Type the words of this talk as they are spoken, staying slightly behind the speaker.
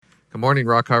Good morning,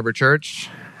 Rock Harbor Church.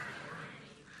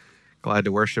 Glad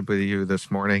to worship with you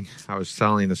this morning. I was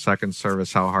telling the second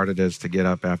service how hard it is to get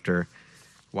up after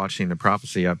watching the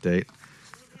prophecy update.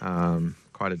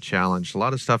 Quite a challenge. A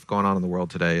lot of stuff going on in the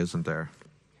world today, isn't there?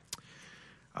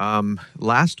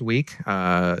 Last week,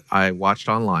 I watched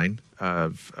online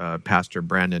of Pastor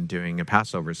Brandon doing a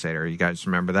Passover Seder. You guys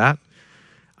remember that?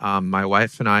 My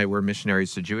wife and I were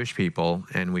missionaries to Jewish people,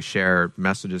 and we share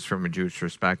messages from a Jewish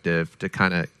perspective to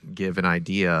kind of give an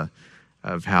idea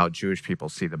of how Jewish people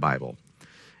see the Bible.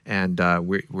 And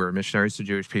we're missionaries to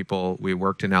Jewish people. We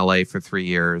worked in LA for 3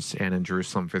 years and in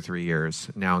Jerusalem for 3 years.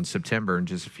 Now in September, in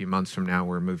just a few months from now,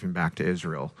 we're moving back to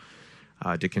Israel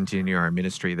to continue our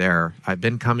ministry there. I've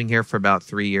been coming here for about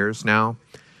 3 years now.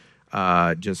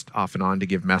 Just off and on to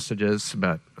give messages,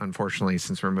 but unfortunately,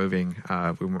 since we're moving,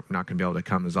 we're not going to be able to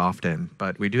come as often.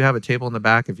 But we do have a table in the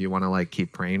back if you want to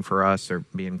keep praying for us or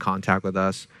be in contact with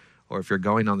us, or if you're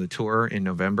going on the tour in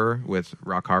November with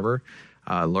Rock Harbor,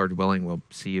 Lord willing, we'll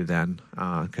see you then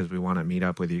because we want to meet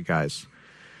up with you guys.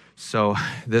 So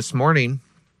this morning,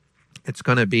 it's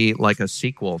going to be like a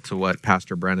sequel to what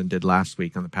Pastor Brennan did last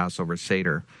week on the Passover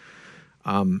Seder.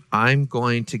 I'm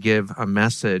going to give a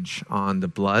message on the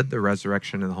blood, the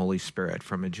resurrection, and the Holy Spirit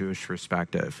from a Jewish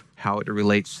perspective, how it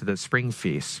relates to the spring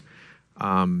feast.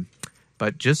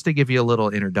 But just to give you a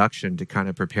little introduction to kind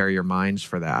of prepare your minds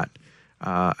for that,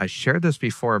 I shared this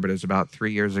before, but it was about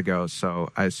 3 years ago,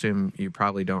 so I assume you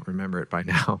probably don't remember it by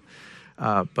now.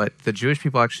 But the Jewish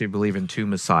people actually believe in two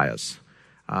messiahs.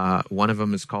 One of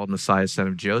them is called Messiah, son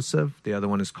of Joseph. The other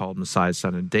one is called Messiah,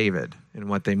 son of David. And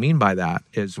what they mean by that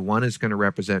is one is going to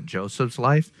represent Joseph's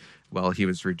life. Well, he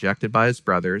was rejected by his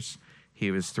brothers.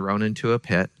 He was thrown into a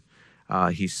pit.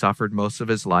 He suffered most of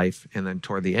his life. And then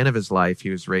toward the end of his life, he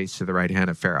was raised to the right hand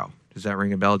of Pharaoh. Does that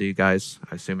ring a bell to you guys?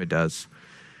 I assume it does.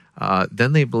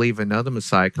 Then they believe another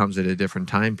Messiah comes at a different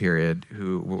time period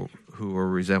who will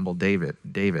resemble David,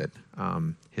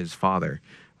 his father,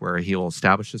 where he will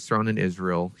establish his throne in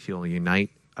Israel. He'll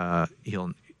unite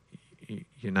the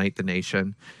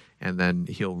nation, and then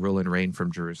he'll rule and reign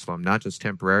from Jerusalem, not just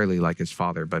temporarily like his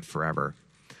father, but forever.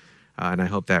 And I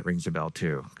hope that rings a bell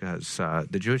too, because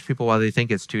the Jewish people, while they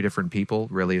think it's two different people,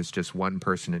 really it's just one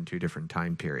person in two different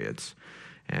time periods,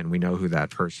 and we know who that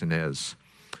person is.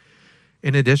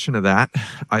 In addition to that,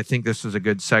 I think this is a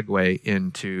good segue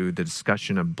into the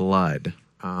discussion of blood.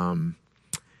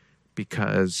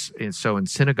 Because in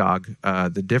synagogue,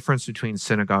 the difference between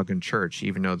synagogue and church,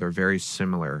 even though they're very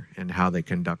similar in how they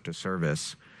conduct a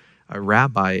service, a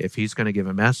rabbi, if he's going to give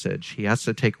a message, he has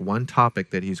to take one topic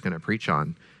that he's going to preach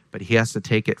on, but he has to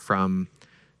take it from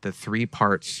the three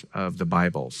parts of the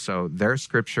Bible. So their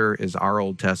scripture is our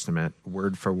Old Testament,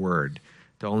 word for word.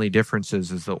 The only difference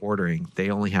is the ordering.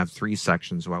 They only have 3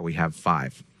 sections while we have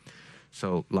 5.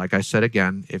 So like I said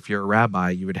again, if you're a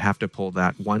rabbi, you would have to pull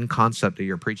that one concept that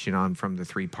you're preaching on from the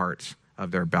 3 parts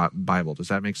of their Bible. Does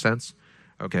that make sense?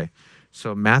 Okay.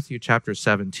 So Matthew chapter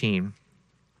 17,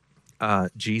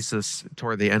 Jesus,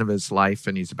 toward the end of his life,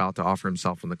 and he's about to offer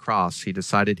himself on the cross, he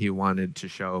decided he wanted to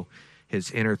show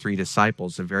his inner 3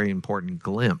 disciples a very important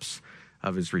glimpse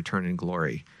of his return in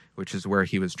glory, which is where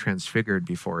he was transfigured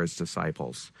before his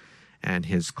disciples. And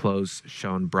his clothes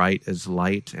shone bright as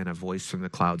light, and a voice from the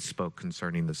clouds spoke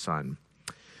concerning the Son.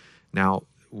 Now,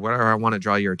 where I want to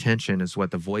draw your attention is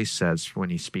what the voice says when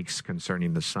he speaks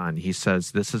concerning the Son. He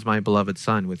says, "This is my beloved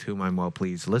Son, with whom I'm well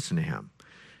pleased. Listen to him."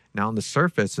 Now, on the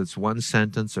surface, it's one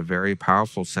sentence, a very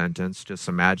powerful sentence. Just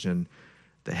imagine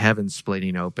the heavens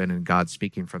splitting open and God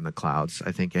speaking from the clouds.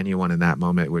 I think anyone in that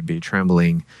moment would be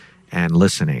trembling and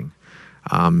listening.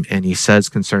 And he says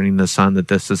concerning the Son that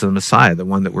this is the Messiah, the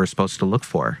one that we're supposed to look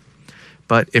for.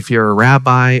 But if you're a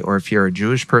rabbi or if you're a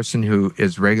Jewish person who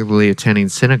is regularly attending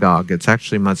synagogue, it's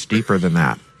actually much deeper than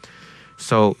that.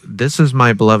 So "this is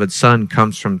my beloved Son"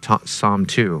 comes from Psalm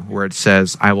 2, where it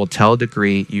says, "I will tell a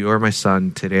decree, you are my Son,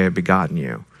 today I've begotten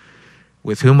you."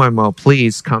 "With whom I'm well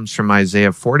pleased" comes from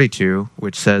Isaiah 42,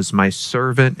 which says, "My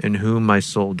servant in whom my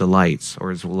soul delights,"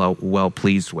 or is well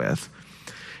pleased with.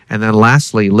 And then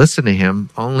lastly, "listen to him,"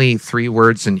 only 3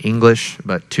 words in English,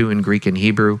 but 2 in Greek and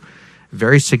Hebrew.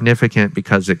 Very significant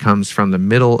because it comes from the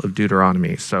middle of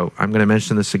Deuteronomy. So I'm going to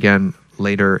mention this again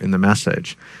later in the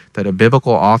message, that a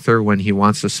biblical author, when he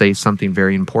wants to say something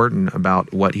very important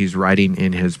about what he's writing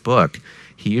in his book,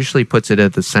 he usually puts it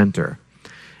at the center.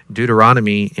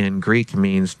 Deuteronomy in Greek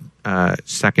means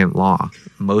second law.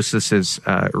 Moses is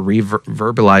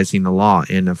verbalizing the law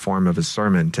in the form of a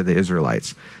sermon to the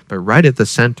Israelites. But right at the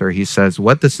center, he says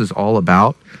what this is all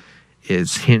about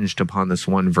is hinged upon this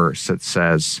one verse that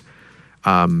says,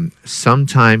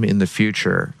 sometime in the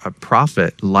future, a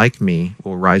prophet like me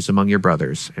will rise among your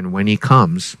brothers, and when he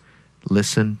comes,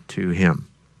 listen to him.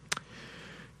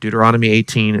 Deuteronomy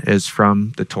 18 is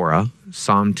from the Torah,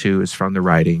 Psalm 2 is from the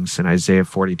writings, and Isaiah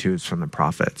 42 is from the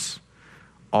prophets.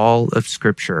 All of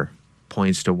Scripture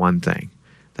points to one thing,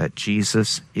 that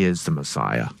Jesus is the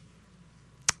Messiah.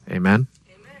 Amen?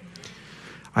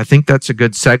 I think that's a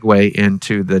good segue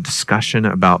into the discussion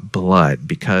about blood,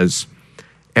 because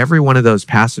every one of those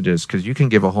passages, because you can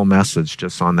give a whole message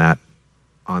just on that,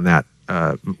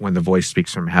 when the voice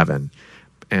speaks from heaven.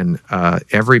 And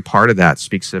every part of that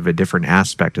speaks of a different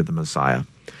aspect of the Messiah.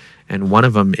 And one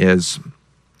of them is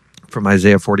from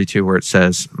Isaiah 42, where it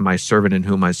says, my servant in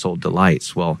whom my soul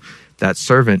delights. Well, that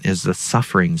servant is the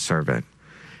suffering servant.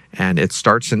 And it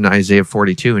starts in Isaiah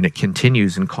 42, and it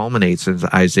continues and culminates in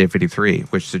Isaiah 53,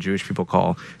 which the Jewish people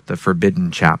call the forbidden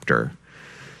chapter.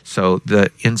 So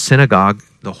in synagogue,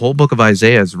 the whole book of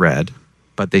Isaiah is read,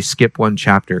 but they skip one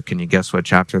chapter. Can you guess what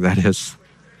chapter that is?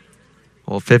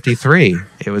 Well, 53.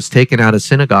 It was taken out of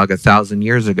synagogue 1,000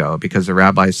 years ago because the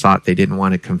rabbis thought they didn't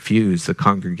want to confuse the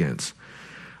congregants.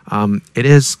 It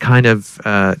is kind of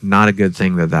not a good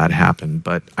thing that happened,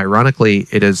 but ironically,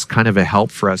 it is kind of a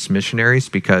help for us missionaries,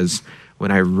 because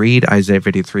when I read Isaiah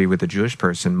 53 with a Jewish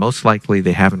person, most likely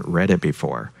they haven't read it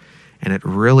before, and it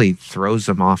really throws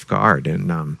them off guard,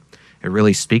 and it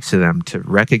really speaks to them to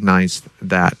recognize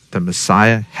that the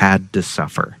Messiah had to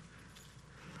suffer.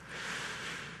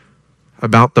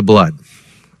 About the blood.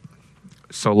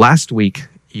 So last week,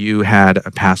 you had a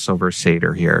Passover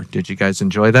Seder here. Did you guys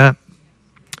enjoy that?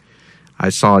 I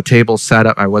saw a table set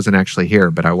up. I wasn't actually here,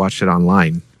 but I watched it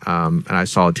online. And I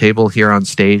saw a table here on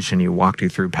stage, and you walked you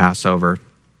through Passover.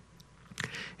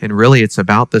 And really, it's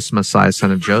about this Messiah, son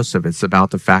of Joseph. It's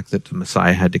about the fact that the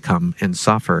Messiah had to come and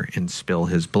suffer and spill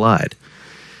his blood.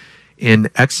 In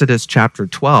Exodus chapter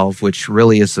 12, which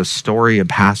really is the story of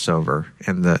Passover,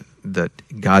 and that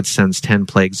God sends 10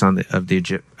 plagues on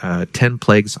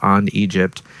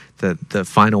Egypt, the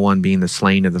final one being the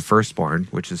slaying of the firstborn,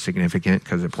 which is significant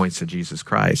because it points to Jesus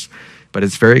Christ. But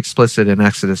it's very explicit in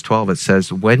Exodus 12. It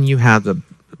says, when you have the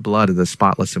blood of the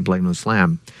spotless and blameless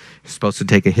lamb, you're supposed to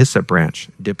take a hyssop branch,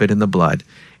 dip it in the blood,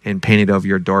 and paint it over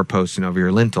your doorpost and over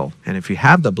your lintel. And if you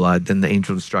have the blood, then the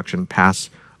angel of destruction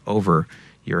pass over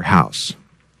your house.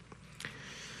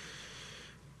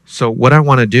 So what I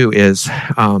want to do is,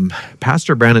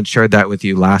 Pastor Brandon shared that with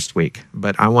you last week,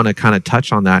 but I want to kind of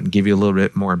touch on that and give you a little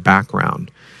bit more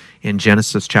background in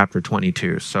Genesis chapter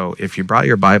 22. So if you brought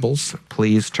your Bibles,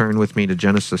 please turn with me to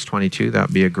Genesis 22. That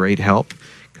would be a great help,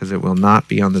 because it will not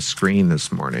be on the screen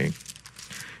this morning.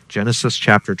 Genesis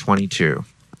chapter 22.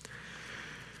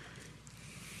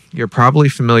 You're probably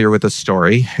familiar with the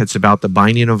story. It's about the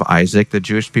binding of Isaac. The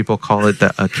Jewish people call it the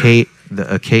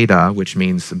Akedah, which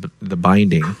means the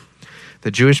binding.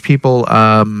 The Jewish people,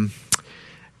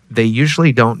 they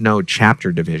usually don't know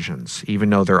chapter divisions, even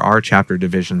though there are chapter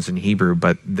divisions in Hebrew,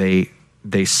 but they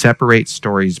separate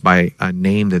stories by a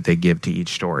name that they give to each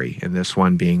story, and this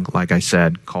one being, like I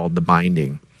said, called the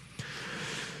binding.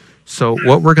 So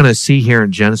what we're going to see here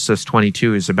in Genesis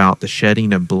 22 is about the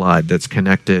shedding of blood that's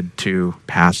connected to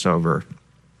Passover.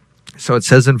 So it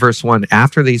says in verse 1,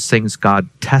 after these things, God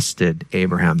tested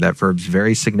Abraham. That verb's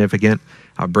very significant.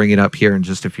 I'll bring it up here in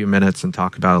just a few minutes and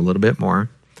talk about it a little bit more.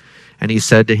 And he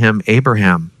said to him,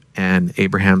 Abraham. And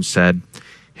Abraham said,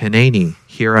 Hineni,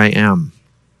 here I am.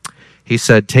 He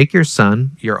said, take your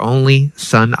son, your only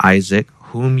son Isaac,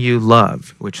 whom you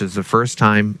love, which is the first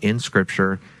time in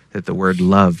Scripture that the word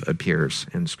love appears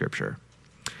in Scripture.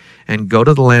 And go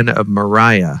to the land of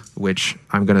Moriah, which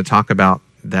I'm going to talk about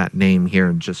that name here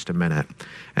in just a minute,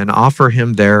 and offer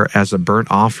him there as a burnt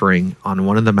offering on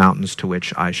one of the mountains to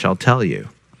which I shall tell you.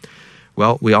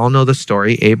 Well, we all know the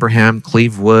story. Abraham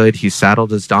cleaved wood. He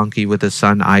saddled his donkey with his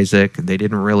son Isaac. They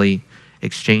didn't really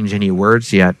exchange any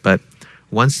words yet, but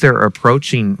once they're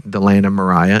approaching the land of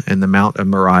Moriah and the Mount of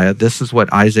Moriah, this is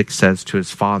what Isaac says to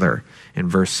his father in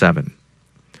verse 7.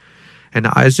 And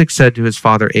Isaac said to his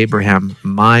father Abraham,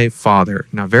 my father.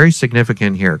 Now, very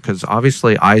significant here, because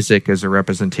obviously Isaac is a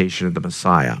representation of the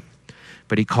Messiah.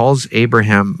 But he calls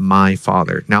Abraham my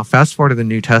father. Now, fast forward to the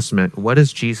New Testament. What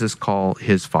does Jesus call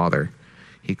his father?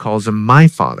 He calls him my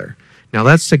father. Now,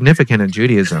 that's significant in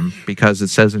Judaism, because it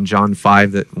says in John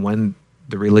 5 that when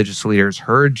the religious leaders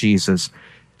heard Jesus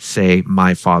say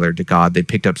my father to God, they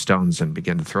picked up stones and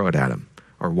began to throw it at him,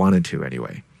 or wanted to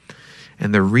anyway.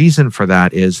 And the reason for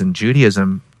that is, in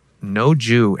Judaism, no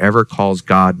Jew ever calls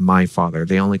God my father.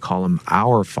 They only call him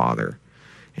our father.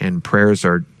 And prayers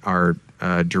are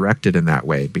directed in that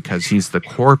way because he's the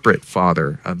corporate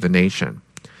father of the nation.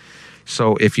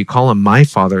 So if you call him my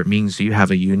Father, it means you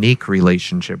have a unique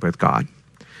relationship with God.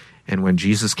 And when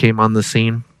Jesus came on the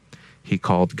scene, he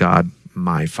called God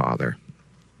my Father.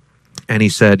 And he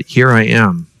said, "Here I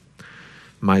am,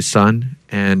 my son."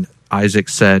 And Isaac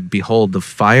said, "Behold, the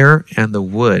fire and the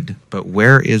wood, but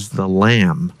where is the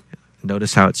lamb?"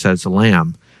 Notice how it says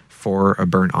lamb, for a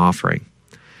burnt offering.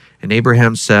 And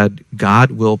Abraham said,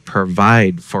 "God will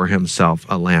provide for himself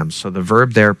a lamb." So the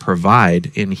verb there,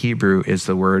 provide, in Hebrew is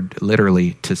the word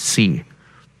literally to see,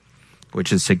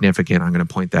 which is significant. I'm going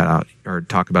to point that out or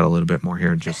talk about it a little bit more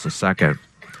here in just a second.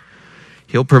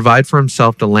 "He'll provide for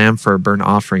himself the lamb for a burnt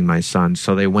offering, my son."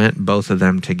 So they went, both of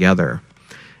them together.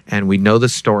 And we know the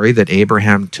story that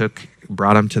Abraham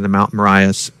brought him to the Mount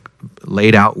Moriah,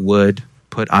 laid out wood,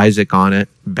 put Isaac on it,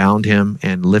 bound him,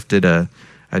 and lifted a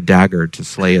dagger to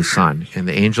slay his son. And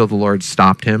the angel of the Lord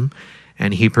stopped him,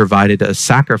 and he provided a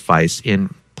sacrifice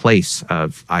in place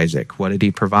of Isaac. What did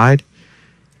he provide?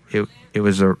 It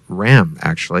was a ram,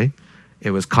 actually.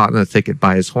 It was caught in the thicket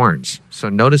by his horns. So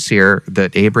notice here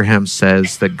that Abraham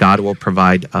says that God will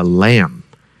provide a lamb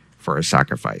for a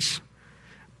sacrifice,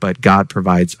 but God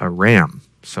provides a ram.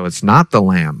 So it's not the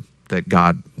lamb that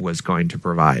God was going to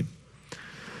provide.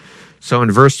 So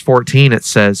in verse 14, it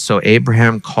says, "So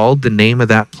Abraham called the name of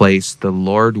that place, the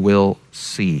Lord will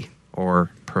see,"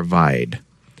 or provide,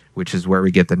 which is where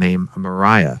we get the name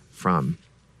Moriah from,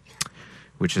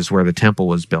 which is where the temple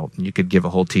was built. And you could give a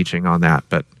whole teaching on that,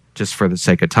 but just for the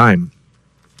sake of time,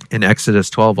 in Exodus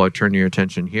 12, I'll turn your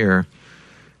attention here,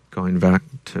 going back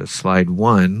to slide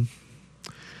 1.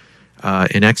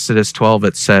 In Exodus 12,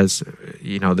 it says,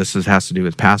 this has to do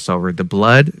with Passover. "The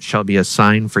blood shall be a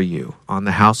sign for you on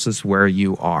the houses where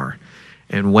you are.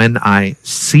 And when I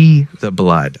see the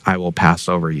blood, I will pass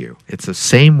over you." It's the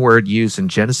same word used in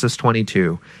Genesis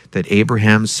 22 that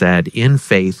Abraham said, in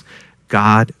faith,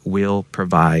 God will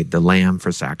provide the lamb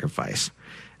for sacrifice.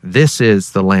 This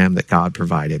is the lamb that God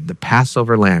provided, the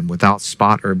Passover lamb without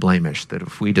spot or blemish, that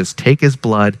if we just take his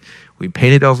blood, we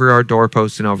paint it over our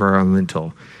doorpost and over our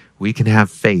lintel, we can have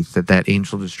faith that that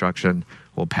angel of destruction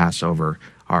will pass over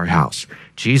our house.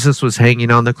 Jesus was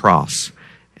hanging on the cross,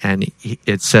 and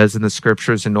it says in the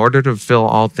scriptures, "In order to fulfill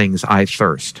all things, I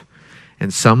thirst."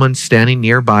 And someone standing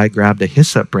nearby grabbed a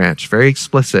hyssop branch, very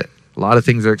explicit. A lot of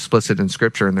things are explicit in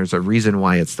scripture, and there's a reason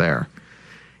why it's there.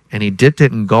 And he dipped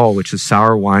it in gall, which is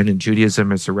sour wine, and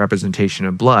Judaism is a representation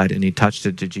of blood, and he touched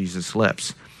it to Jesus'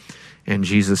 lips. And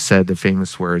Jesus said the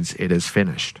famous words, "It is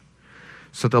finished."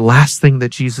 So the last thing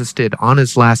that Jesus did on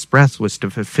his last breath was to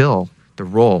fulfill the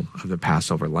role of the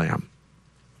Passover lamb.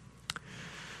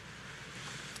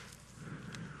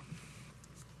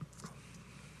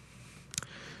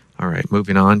 All right,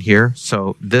 moving on here.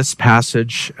 So this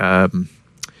passage,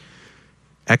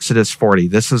 Exodus 40,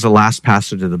 this is the last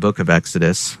passage of the book of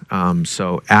Exodus.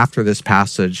 So after this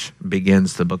passage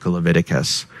begins the book of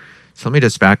Leviticus. So let me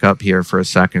just back up here for a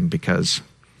second, because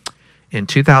in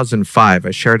 2005,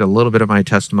 I shared a little bit of my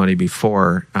testimony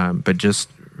before, but just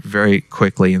very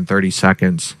quickly in 30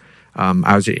 seconds.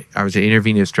 I was an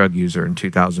intravenous drug user in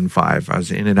 2005. I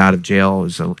was in and out of jail. I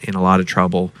was in a lot of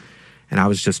trouble, and I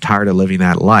was just tired of living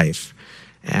that life.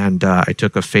 And I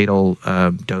took a fatal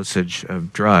dosage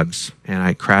of drugs, and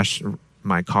I crashed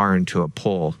my car into a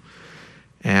pole.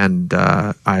 And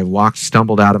I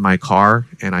stumbled out of my car,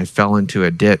 and I fell into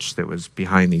a ditch that was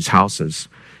behind these houses,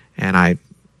 and I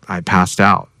passed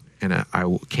out, and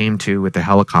I came to with the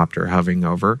helicopter hovering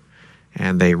over,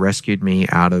 and they rescued me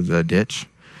out of the ditch,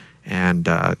 and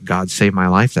God saved my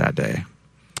life that day.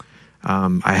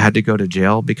 I had to go to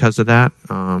jail because of that.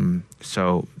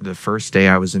 So the first day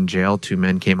I was in jail, 2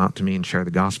 men came up to me and shared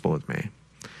the gospel with me.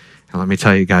 And let me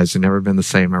tell you guys, I've never been the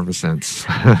same ever since.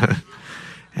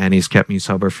 And he's kept me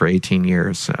sober for 18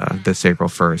 years this April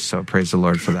 1st, so praise the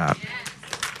Lord for that.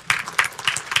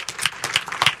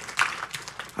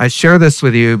 I share this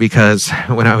with you because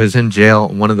when I was in jail,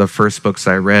 one of the first books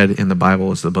I read in the Bible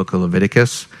was the book of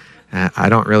Leviticus. I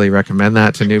don't really recommend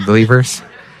that to new believers.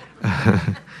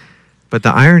 But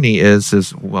the irony is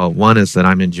one is that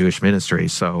I'm in Jewish ministry,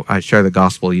 so I share the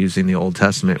gospel using the Old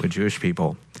Testament with Jewish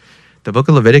people. The book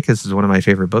of Leviticus is one of my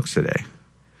favorite books today.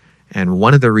 And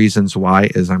one of the reasons why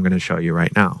is I'm going to show you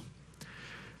right now.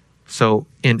 So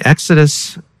in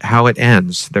Exodus, how it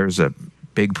ends, there's a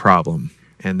big problem.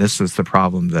 And this is the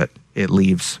problem that it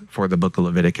leaves for the book of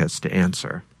Leviticus to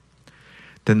answer.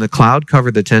 Then the cloud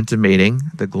covered the tent of meeting.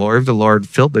 The glory of the Lord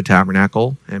filled the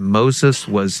tabernacle, and Moses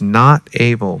was not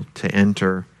able to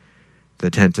enter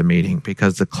the tent of meeting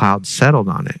because the cloud settled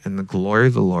on it, and the glory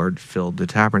of the Lord filled the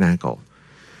tabernacle.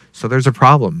 So there's a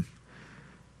problem.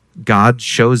 God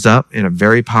shows up in a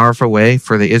very powerful way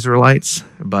for the Israelites,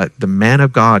 but the man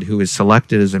of God who is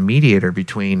selected as a mediator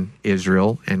between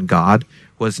Israel and God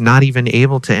was not even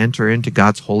able to enter into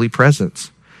God's holy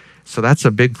presence. So that's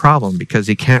a big problem because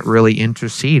he can't really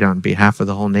intercede on behalf of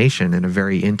the whole nation in a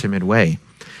very intimate way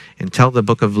until the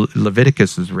book of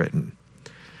Leviticus is written.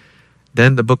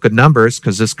 Then the book of Numbers,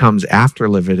 because this comes after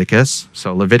Leviticus.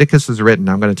 So Leviticus is written.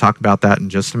 I'm going to talk about that in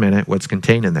just a minute, what's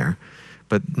contained in there.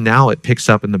 But now it picks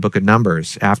up in the book of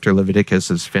Numbers after Leviticus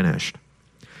is finished.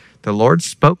 The Lord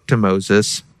spoke to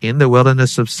Moses in the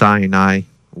wilderness of Sinai.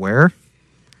 Where?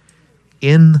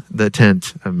 In the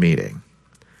tent of meeting.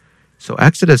 So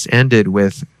Exodus ended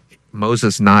with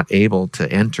Moses not able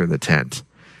to enter the tent.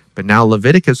 But now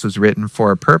Leviticus was written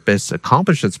for a purpose,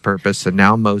 accomplish its purpose, and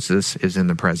now Moses is in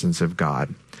the presence of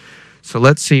God. So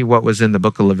let's see what was in the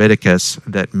book of Leviticus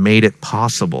that made it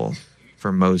possible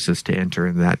for Moses to enter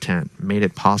in that tent, made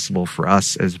it possible for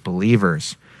us as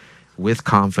believers with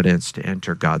confidence to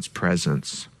enter God's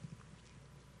presence.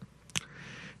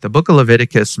 The book of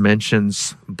Leviticus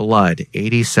mentions blood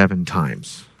 87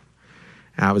 times.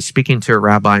 I was speaking to a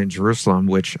rabbi in Jerusalem,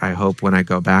 which I hope when I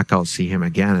go back I'll see him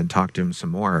again and talk to him some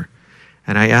more.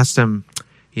 And I asked him,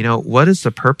 what is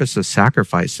the purpose of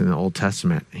sacrifice in the Old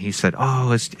Testament? He said,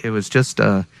 it was just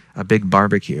a big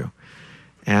barbecue.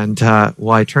 And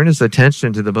I turned his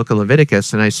attention to the book of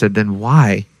Leviticus, and I said, then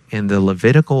why in the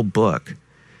Levitical book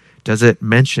does it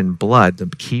mention blood, the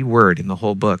key word in the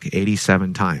whole book,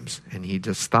 87 times? And he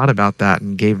just thought about that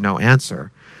and gave no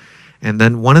answer. And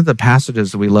then one of the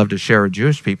passages that we love to share with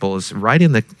Jewish people is right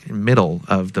in the middle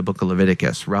of the book of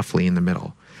Leviticus, roughly in the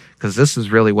middle, because this is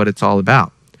really what it's all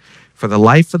about. For the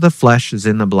life of the flesh is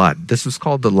in the blood. This is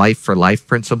called the life for life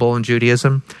principle in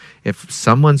Judaism. If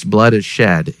someone's blood is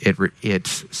shed, it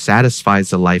satisfies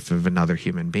the life of another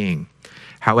human being.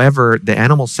 However, the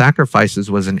animal sacrifices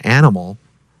was an animal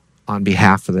on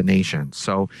behalf of the nation.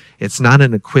 So it's not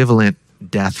an equivalent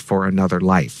death for another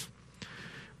life.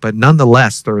 But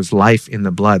nonetheless, there is life in the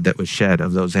blood that was shed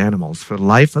of those animals. For the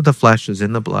life of the flesh is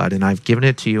in the blood, and I've given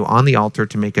it to you on the altar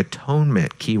to make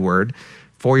atonement, keyword,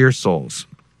 for your souls.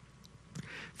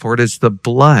 For it is the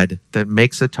blood that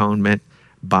makes atonement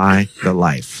by the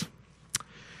life.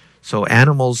 So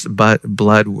animals'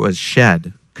 blood was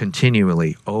shed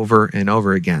continually over and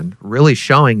over again, really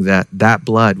showing that that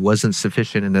blood wasn't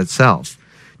sufficient in itself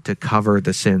to cover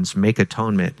the sins, make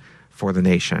atonement for the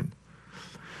nation.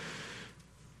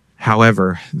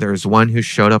 However, there's one who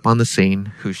showed up on the scene,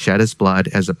 who shed his blood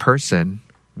as a person,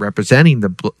 representing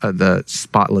the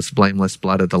spotless, blameless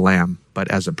blood of the Lamb, but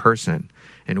as a person,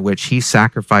 in which he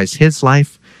sacrificed his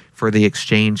life for the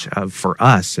exchange of, for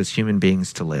us as human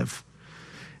beings to live.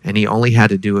 And he only had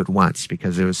to do it once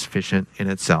because it was sufficient in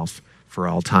itself for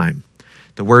all time.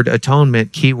 The word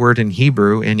atonement, key word in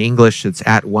Hebrew, in English it's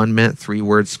at one meant, 3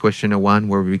 words squished into one,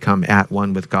 where we become at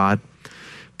one with God.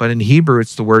 But in Hebrew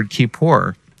it's the word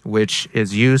kippur, which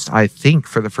is used, I think,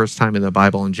 for the first time in the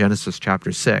Bible in Genesis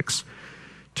chapter 6,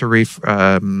 to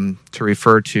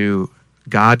refer to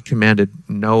God commanded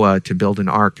Noah to build an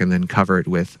ark and then cover it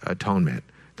with atonement,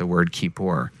 the word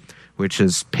kippur, which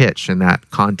is pitch in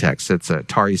that context. It's a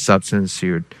tarry substance.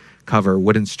 You would cover a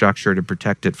wooden structure to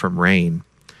protect it from rain.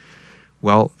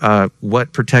 Well,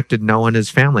 what protected Noah and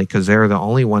his family? Because they were the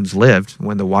only ones lived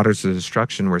when the waters of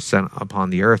destruction were sent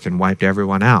upon the earth and wiped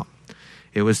everyone out.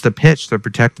 It was the pitch that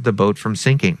protected the boat from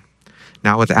sinking.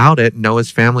 Now, without it,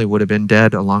 Noah's family would have been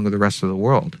dead along with the rest of the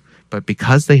world. But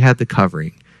because they had the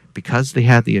covering, because they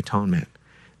had the atonement,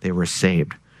 they were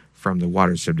saved from the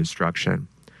waters of destruction.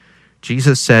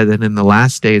 Jesus said that in the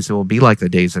last days it will be like the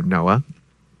days of Noah.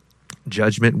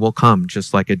 Judgment will come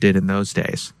just like it did in those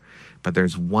days. But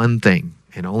there's one thing,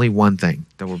 and only one thing,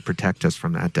 that will protect us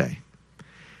from that day.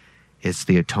 It's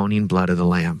the atoning blood of the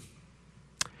Lamb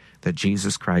that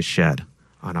Jesus Christ shed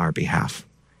on our behalf.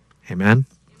 Amen?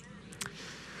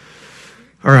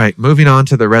 All right, moving on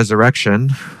to the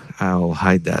resurrection. I'll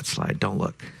hide that slide. Don't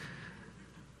look.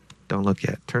 Don't look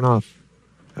yet. Turn off.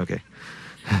 Okay.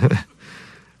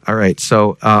 All right,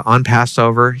 so on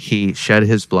Passover, he shed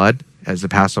his blood as the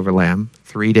Passover lamb.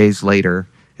 3 days later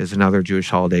is another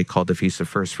Jewish holiday called the Feast of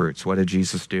First Fruits. What did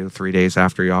Jesus do 3 days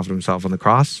after he offered himself on the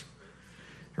cross?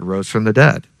 He rose from the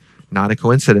dead. Not a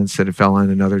coincidence that it fell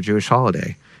on another Jewish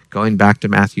holiday. Going back to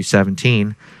Matthew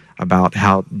 17, about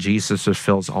how Jesus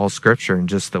fulfills all Scripture in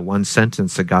just the one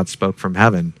sentence that God spoke from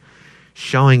heaven,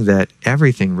 showing that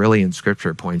everything really in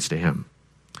Scripture points to him.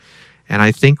 And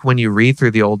I think when you read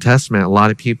through the Old Testament, a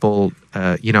lot of people,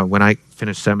 when I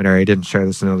finished seminary, I didn't share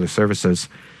this in other services,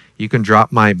 you can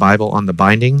drop my Bible on the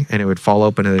binding and it would fall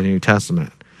open to the New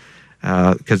Testament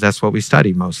because that's what we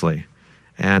study mostly.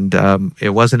 And it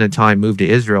wasn't until I moved to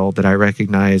Israel that I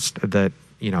recognized that,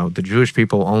 the Jewish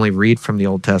people only read from the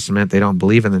Old Testament. They don't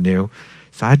believe in the New.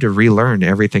 So I had to relearn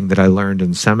everything that I learned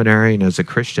in seminary and as a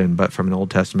Christian, but from an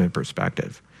Old Testament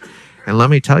perspective. And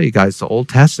let me tell you guys, the Old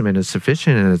Testament is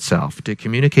sufficient in itself to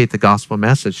communicate the gospel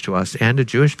message to us and to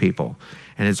Jewish people.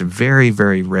 And it's very,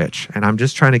 very rich. And I'm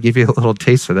just trying to give you a little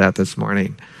taste of that this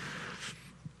morning.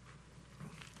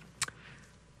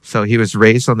 So he was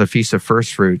raised on the Feast of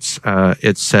First Fruits.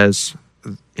 It says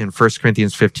in 1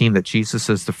 Corinthians 15 that Jesus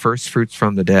is the first fruits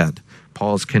from the dead.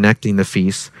 Paul is connecting the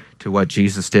feast to what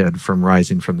Jesus did from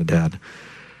rising from the dead.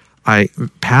 I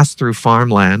passed through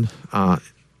farmland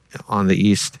on the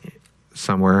east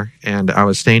somewhere, and I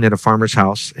was staying at a farmer's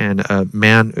house, and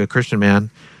a Christian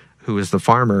man who was the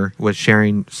farmer was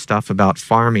sharing stuff about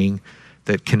farming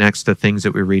that connects to things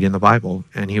that we read in the Bible.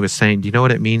 And he was saying, do you know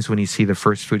what it means when you see the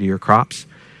first fruit of your crops?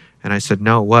 And I said,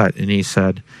 no, what? And he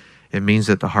said, it means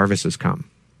that the harvest has come.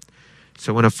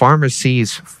 So when a farmer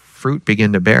sees fruit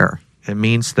begin to bear, it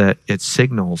means that it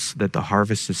signals that the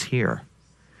harvest is here.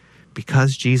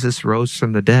 Because Jesus rose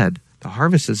from the dead, the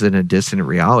harvest isn't a distant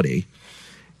reality.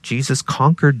 Jesus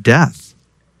conquered death.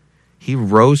 He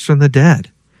rose from the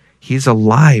dead. He's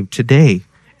alive today,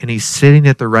 and he's sitting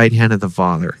at the right hand of the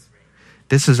Father.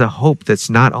 This is a hope that's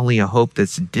not only a hope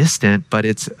that's distant, but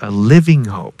it's a living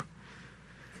hope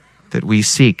that we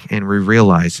seek and we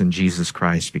realize in Jesus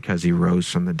Christ because he rose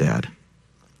from the dead.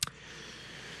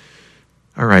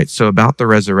 All right, so about the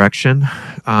resurrection,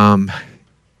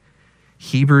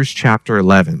 Hebrews chapter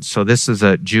 11. So this is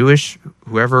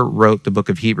whoever wrote the book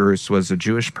of Hebrews was a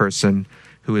Jewish person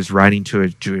who is writing to a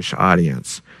Jewish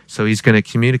audience. So he's going to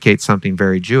communicate something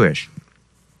very Jewish.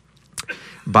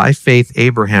 By faith,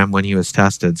 Abraham, when he was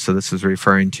tested, so this is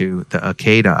referring to the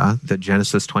Akedah, the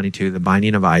Genesis 22, the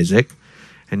binding of Isaac.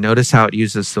 And notice how it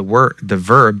uses the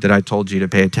verb that I told you to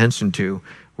pay attention to,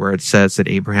 where it says that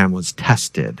Abraham was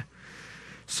tested.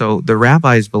 So the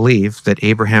rabbis believe that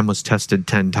Abraham was tested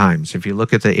 10 times. If you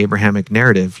look at the Abrahamic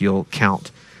narrative, you'll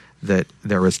count that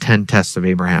there was 10 tests of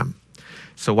Abraham.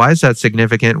 So why is that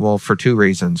significant? Well, for two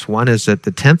reasons. One is that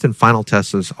the 10th and final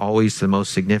test is always the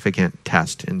most significant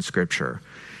test in Scripture.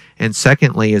 And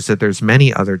secondly is that there's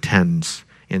many other 10s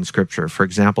in Scripture. For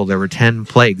example, there were 10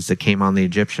 plagues that came on the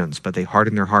Egyptians, but they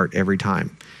hardened their heart every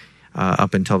time,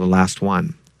 up until the last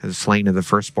one, the slaying of the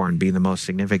firstborn being the most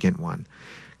significant one.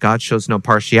 God shows no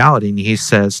partiality, and he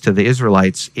says to the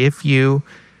Israelites, if you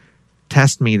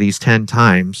test me these 10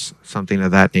 times, something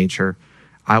of that nature,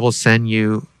 I will send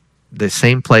you the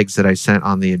same plagues that I sent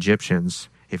on the Egyptians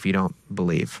if you don't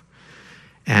believe.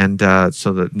 And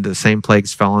so the same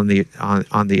plagues fell on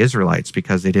the Israelites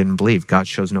because they didn't believe. God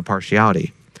shows no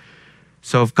partiality.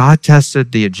 So if God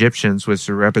tested the Egyptians with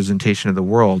the representation of the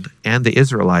world and the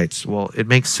Israelites, well, it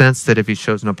makes sense that if he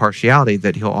shows no partiality,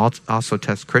 that he'll also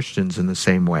test Christians in the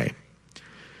same way.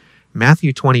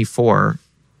 Matthew 24,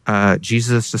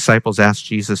 Jesus' disciples asked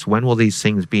Jesus, when will these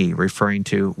things be? Referring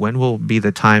to when will be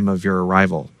the time of your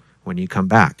arrival, when you come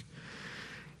back?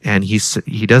 And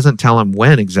he doesn't tell them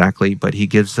when exactly, but he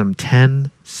gives them 10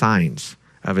 signs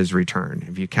of his return.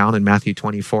 If you count in Matthew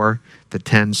 24, the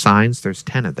 10 signs, there's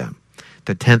 10 of them.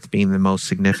 The 10th being the most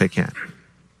significant.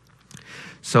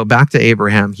 So back to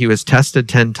Abraham, he was tested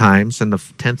 10 times, and the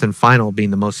 10th and final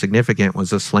being the most significant was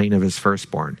the slaying of his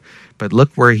firstborn. But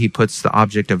look where he puts the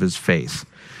object of his faith.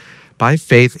 By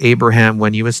faith, Abraham,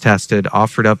 when he was tested,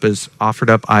 offered up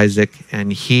Isaac,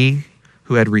 and he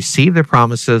who had received the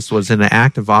promises was in the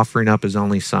act of offering up his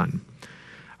only son,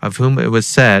 of whom it was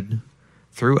said,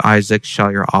 through Isaac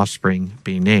shall your offspring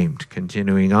be named.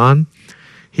 Continuing on,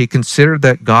 he considered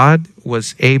that God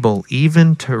was able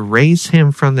even to raise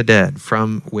him from the dead,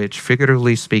 from which,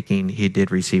 figuratively speaking, he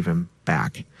did receive him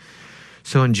back.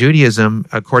 So in Judaism,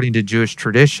 according to Jewish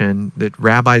tradition, that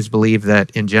rabbis believe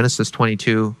that in Genesis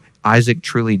 22, Isaac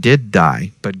truly did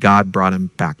die, but God brought him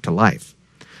back to life.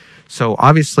 So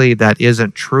obviously that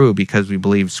isn't true because we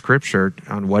believe Scripture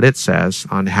on what it says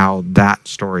on how that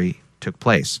story took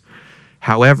place.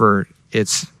 However,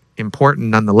 it's important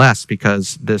nonetheless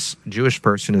because this Jewish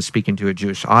person is speaking to a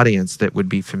Jewish audience that would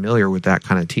be familiar with that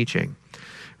kind of teaching,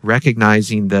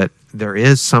 recognizing that there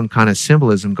is some kind of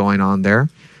symbolism going on there,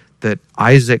 that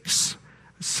Isaac's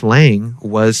slaying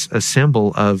was a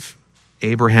symbol of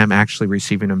Abraham actually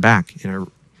receiving him back.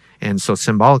 And so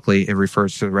symbolically, it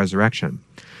refers to the resurrection.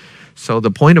 So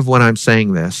the point of when I'm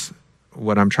saying this,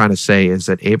 what I'm trying to say is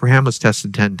that Abraham was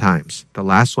tested 10 times, the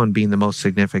last one being the most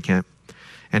significant.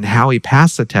 And how he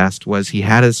passed the test was he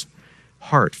had his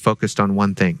heart focused on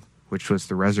one thing, which was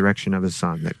the resurrection of his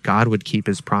son, that God would keep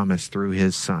his promise through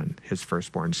his son, his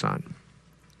firstborn son.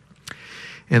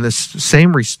 In the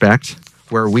same respect,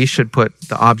 where we should put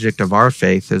the object of our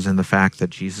faith is in the fact that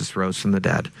Jesus rose from the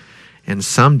dead. And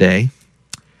someday,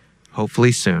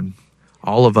 hopefully soon,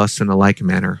 all of us in a like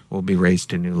manner will be raised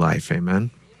to new life.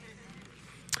 Amen.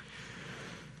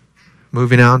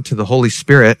 Moving on to the Holy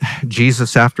Spirit,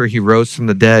 Jesus, after he rose from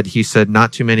the dead, he said,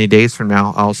 not too many days from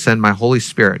now, I'll send my Holy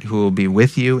Spirit who will be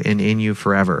with you and in you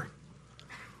forever.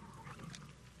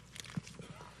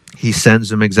 He sends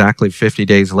them exactly 50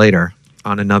 days later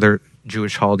on another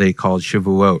Jewish holiday called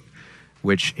Shavuot,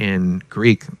 which in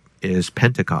Greek is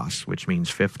Pentecost, which means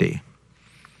 50.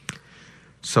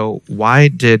 So why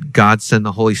did God send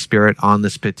the Holy Spirit on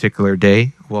this particular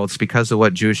day? Well, it's because of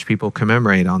what Jewish people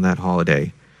commemorate on that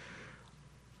holiday.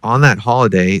 On that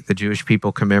holiday, the Jewish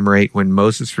people commemorate when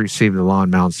Moses received the law on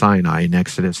Mount Sinai in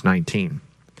Exodus 19.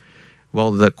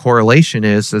 Well, the correlation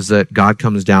is that God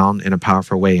comes down in a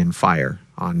powerful way in fire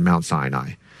on Mount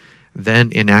Sinai.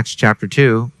 Then in Acts chapter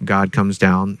 2, God comes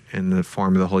down in the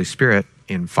form of the Holy Spirit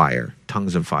in fire,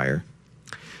 tongues of fire.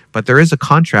 But there is a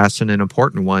contrast and an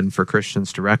important one for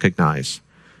Christians to recognize.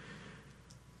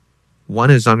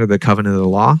 One is under the covenant of the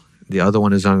law. The other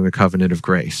one is under the covenant of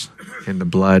grace in the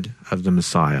blood of the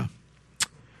Messiah.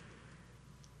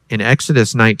 In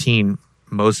Exodus 19,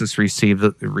 Moses receives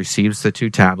the 2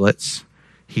 tablets.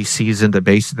 He sees in the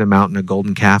base of the mountain a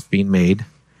golden calf being made,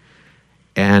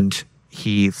 and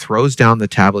he throws down the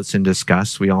tablets in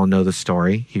disgust. We all know the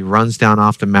story. He runs down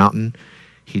off the mountain.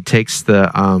 He takes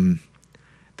the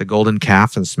golden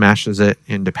calf and smashes it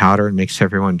into powder and makes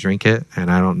everyone drink it.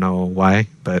 And I don't know why,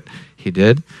 but he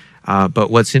did. But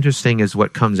what's interesting is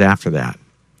what comes after that.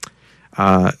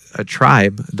 A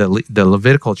tribe, the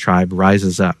Levitical tribe,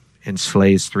 rises up and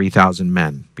slays 3,000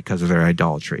 men because of their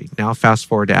idolatry. Now fast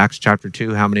forward to Acts chapter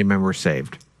 2. How many men were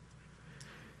saved?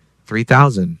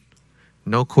 3,000.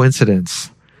 No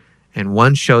coincidence. And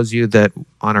one shows you that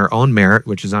on our own merit,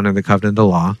 which is under the covenant of the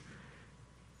law,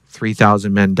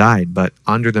 3,000 men died, but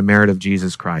under the merit of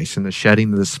Jesus Christ and the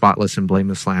shedding of the spotless and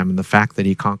blameless Lamb and the fact that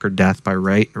he conquered death by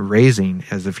raising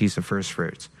as the feast of first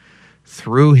fruits.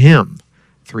 Through him,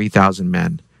 3,000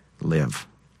 men live.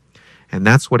 And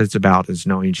that's what it's about, is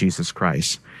knowing Jesus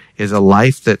Christ, is a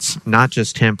life that's not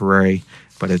just temporary,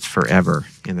 but it's forever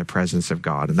in the presence of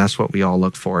God. And that's what we all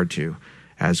look forward to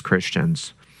as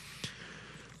Christians.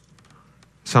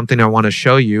 Something I want to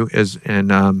show you is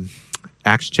in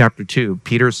Acts chapter 2,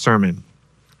 Peter's sermon.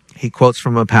 He quotes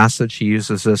from a passage. He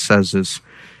uses this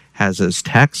as his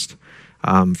text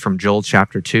from Joel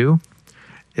chapter 2.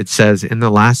 It says, in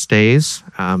the last days,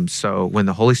 so when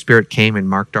the Holy Spirit came and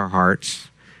marked our hearts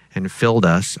and filled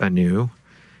us anew,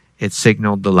 it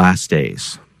signaled the last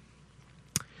days.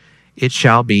 It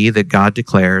shall be that God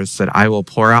declares that I will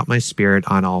pour out my Spirit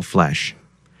on all flesh.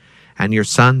 And your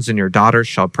sons and your daughters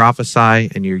shall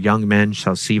prophesy, and your young men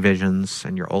shall see visions,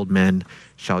 and your old men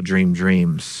shall dream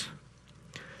dreams.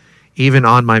 Even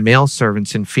on my male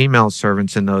servants and female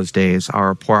servants in those days I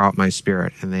will pour out my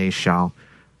Spirit, and they shall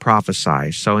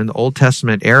prophesy. So in the Old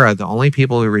Testament era, the only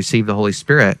people who received the Holy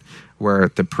Spirit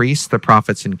were the priests, the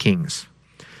prophets, and kings.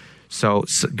 So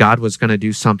God was going to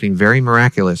do something very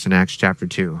miraculous in Acts chapter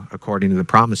 2, according to the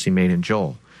promise he made in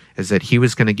Joel, is that he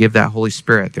was going to give that Holy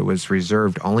Spirit that was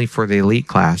reserved only for the elite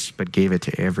class, but gave it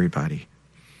to everybody.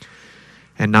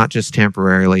 And not just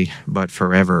temporarily, but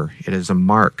forever. It is a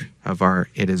mark of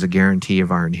it is a guarantee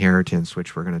of our inheritance,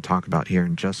 which we're going to talk about here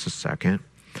in just a second.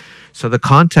 So the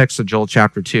context of Joel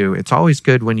chapter 2, it's always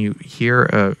good when you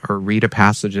hear or read a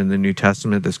passage in the New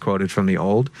Testament that's quoted from the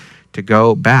Old, to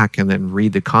go back and then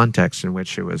read the context in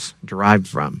which it was derived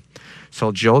from.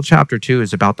 So Joel chapter 2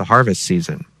 is about the harvest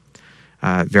season.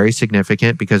 Very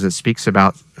significant because it speaks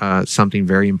about something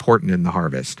very important in the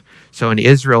harvest. So in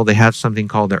Israel, they have something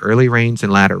called the early rains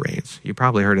and latter rains. You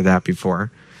probably heard of that before.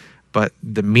 But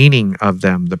the meaning of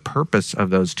them, the purpose of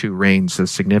those 2 rains is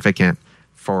significant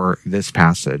for this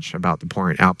passage about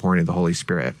the outpouring of the Holy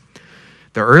Spirit.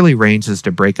 The early rains is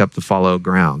to break up the fallow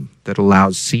ground that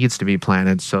allows seeds to be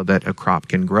planted so that a crop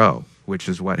can grow, which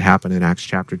is what happened in Acts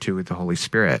chapter 2 with the Holy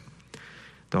Spirit.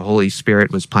 The Holy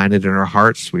Spirit was planted in our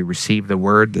hearts. We received the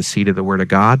word, the seed of the word of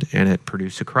God, and it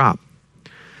produced a crop.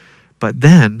 But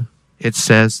then it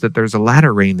says that there's a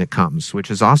latter rain that comes, which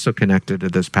is also connected to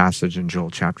this passage in Joel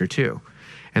chapter 2.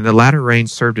 And the latter rain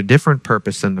served a different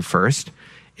purpose than the first.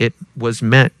 It was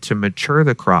meant to mature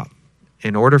the crop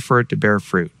in order for it to bear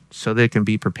fruit, so that it can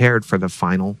be prepared for the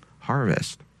final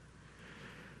harvest.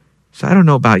 So I don't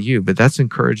know about you, but that's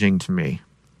encouraging to me.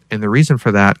 And the reason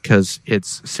for that, because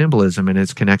it's symbolism and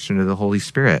its connection to the Holy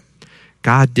Spirit.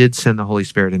 God did send the Holy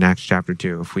Spirit in Acts chapter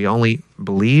 2. If we only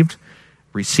believed,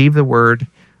 received the word,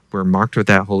 we're marked with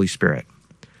that Holy Spirit.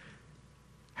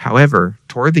 However,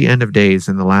 toward the end of days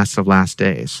and the last of last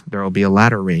days, there will be a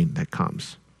latter rain that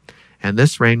comes. And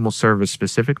this rain will serve a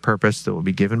specific purpose that will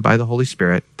be given by the Holy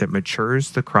Spirit that matures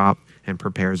the crop and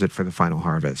prepares it for the final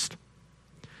harvest.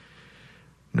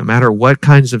 No matter what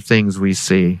kinds of things we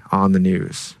see on the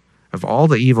news, of all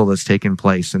the evil that's taken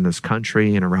place in this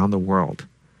country and around the world,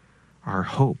 our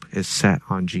hope is set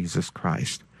on Jesus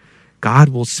Christ. God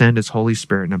will send his Holy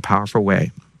Spirit in a powerful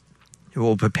way. It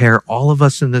will prepare all of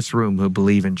us in this room who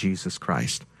believe in Jesus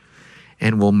Christ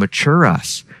and will mature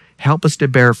us, help us to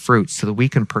bear fruit so that we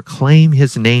can proclaim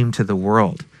his name to the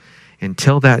world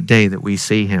until that day that we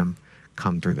see him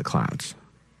come through the clouds.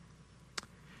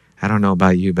 I don't know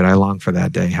about you, but I long for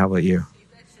that day. How about you?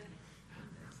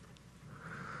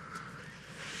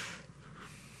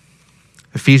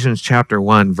 Ephesians chapter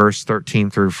 1, verse 13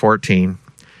 through 14.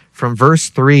 From verse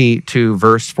 3 to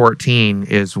verse 14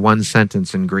 is one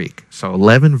sentence in Greek. So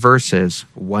 11 verses,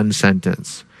 one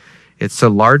sentence. It's the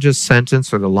largest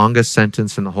sentence or the longest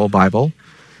sentence in the whole Bible.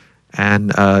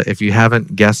 And if you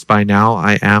haven't guessed by now,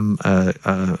 I am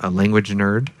a language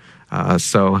nerd.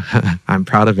 So I'm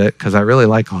proud of it because I really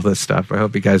like all this stuff. I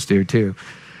hope you guys do too.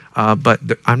 But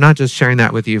I'm not just sharing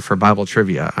that with you for Bible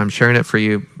trivia. I'm sharing it for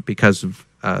you because of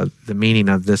the meaning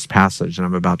of this passage that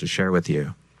I'm about to share with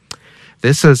you.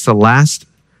 This is the last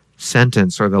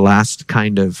sentence or the last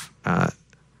kind of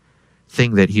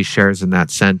thing that he shares in that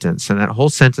sentence. And that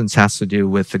whole sentence has to do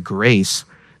with the grace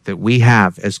that we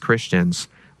have as Christians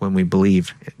when we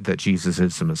believe that Jesus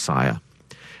is the Messiah.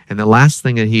 And the last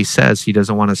thing that he says, he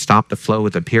doesn't want to stop the flow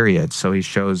with a period. So he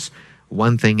shows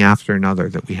one thing after another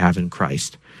that we have in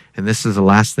Christ. And this is the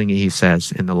last thing he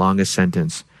says in the longest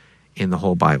sentence in the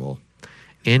whole Bible.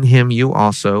 In him you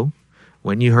also,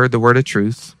 when you heard the word of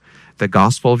truth, the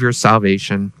gospel of your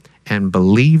salvation, and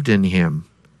believed in him,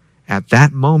 at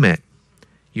that moment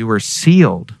you were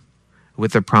sealed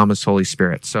with the promised Holy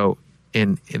Spirit. So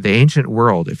in the ancient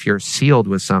world, if you're sealed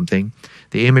with something,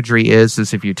 the imagery is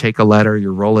if you take a letter,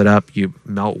 you roll it up, you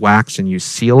melt wax and you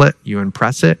seal it, you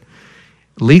impress it.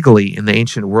 Legally, in the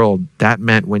ancient world, that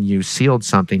meant when you sealed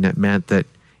something, that meant that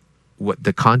what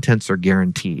the contents are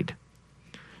guaranteed.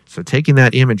 So taking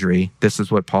that imagery, this is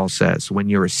what Paul says. When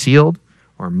you are sealed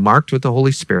or marked with the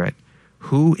Holy Spirit,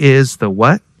 who is the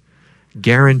what?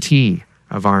 Guarantee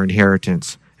of our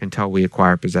inheritance until we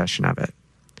acquire possession of it.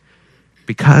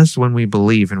 Because when we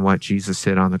believe in what Jesus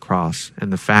did on the cross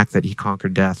and the fact that he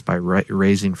conquered death by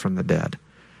raising from the dead,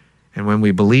 and when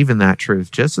we believe in that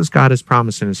truth, just as God has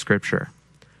promised in his scripture,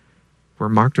 we're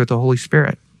marked with the Holy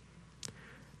Spirit.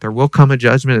 There will come a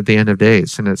judgment at the end of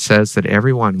days, and it says that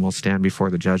everyone will stand before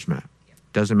the judgment.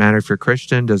 Doesn't matter if you're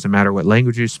Christian, doesn't matter what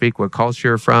language you speak, what culture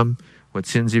you're from, what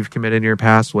sins you've committed in your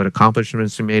past, what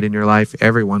accomplishments you made in your life,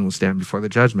 everyone will stand before the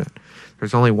judgment.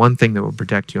 There's only one thing that will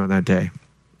protect you on that day,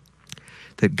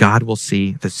 that God will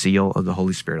see the seal of the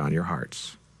Holy Spirit on your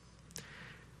hearts.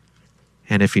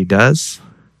 And if he does,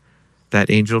 that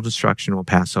angel of destruction will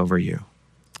pass over you.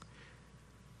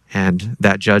 And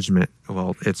that judgment,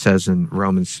 well, it says in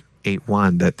Romans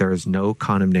 8:1 that there is no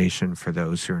condemnation for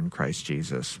those who are in Christ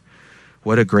Jesus.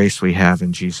 What a grace we have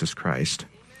in Jesus Christ.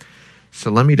 So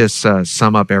let me just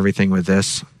sum up everything with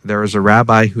this. There was a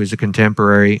rabbi who is a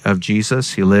contemporary of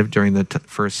Jesus. He lived during the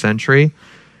first century.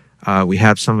 We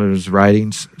have some of his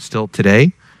writings still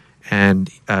today. And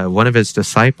one of his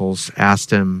disciples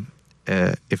asked him,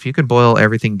 if you could boil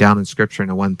everything down in Scripture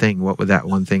into one thing, what would that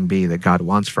one thing be that God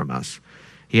wants from us?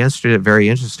 He answered it very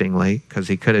interestingly, because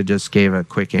he could have just gave a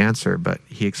quick answer, but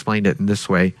he explained it in this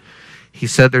way. He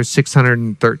said there's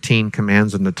 613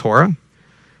 commands in the Torah,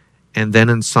 and then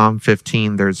in Psalm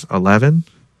 15 there's 11,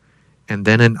 and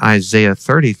then in Isaiah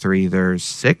 33 there's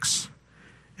 6,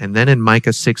 and then in Micah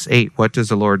 6:8, what does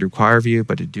the Lord require of you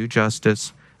but to do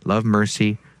justice, love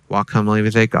mercy, walk humbly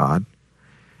with thy God?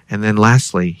 And then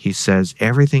lastly, he says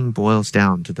everything boils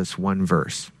down to this one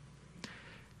verse.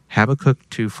 Habakkuk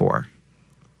 2:4.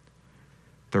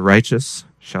 The righteous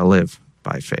shall live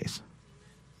by faith.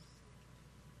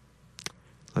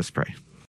 Let's pray.